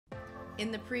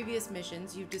In the previous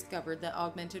missions, you've discovered that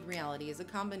augmented reality is a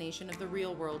combination of the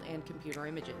real world and computer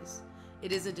images.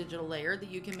 It is a digital layer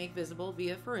that you can make visible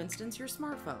via, for instance, your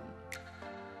smartphone.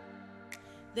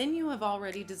 Then you have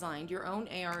already designed your own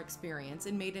AR experience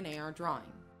and made an AR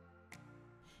drawing.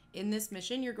 In this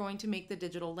mission, you're going to make the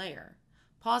digital layer.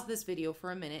 Pause this video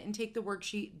for a minute and take the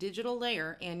worksheet Digital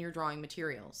Layer and your drawing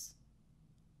materials.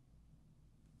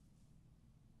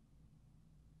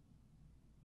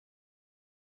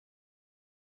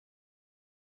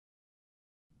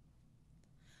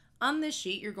 On this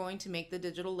sheet, you're going to make the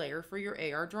digital layer for your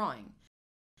AR drawing.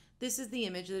 This is the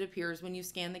image that appears when you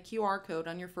scan the QR code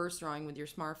on your first drawing with your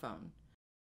smartphone.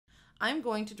 I'm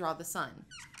going to draw the sun.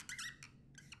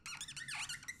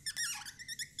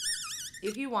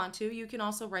 If you want to, you can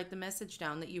also write the message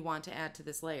down that you want to add to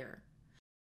this layer.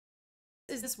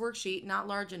 Is this worksheet not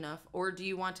large enough, or do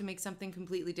you want to make something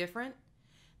completely different?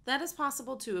 That is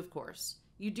possible too, of course.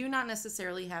 You do not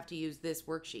necessarily have to use this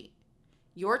worksheet.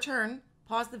 Your turn.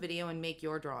 Pause the video and make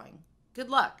your drawing. Good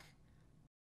luck!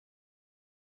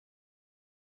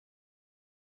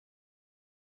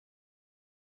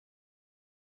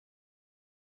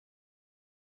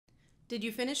 Did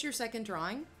you finish your second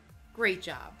drawing? Great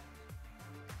job!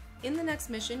 In the next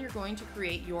mission, you're going to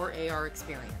create your AR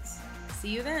experience. See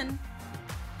you then!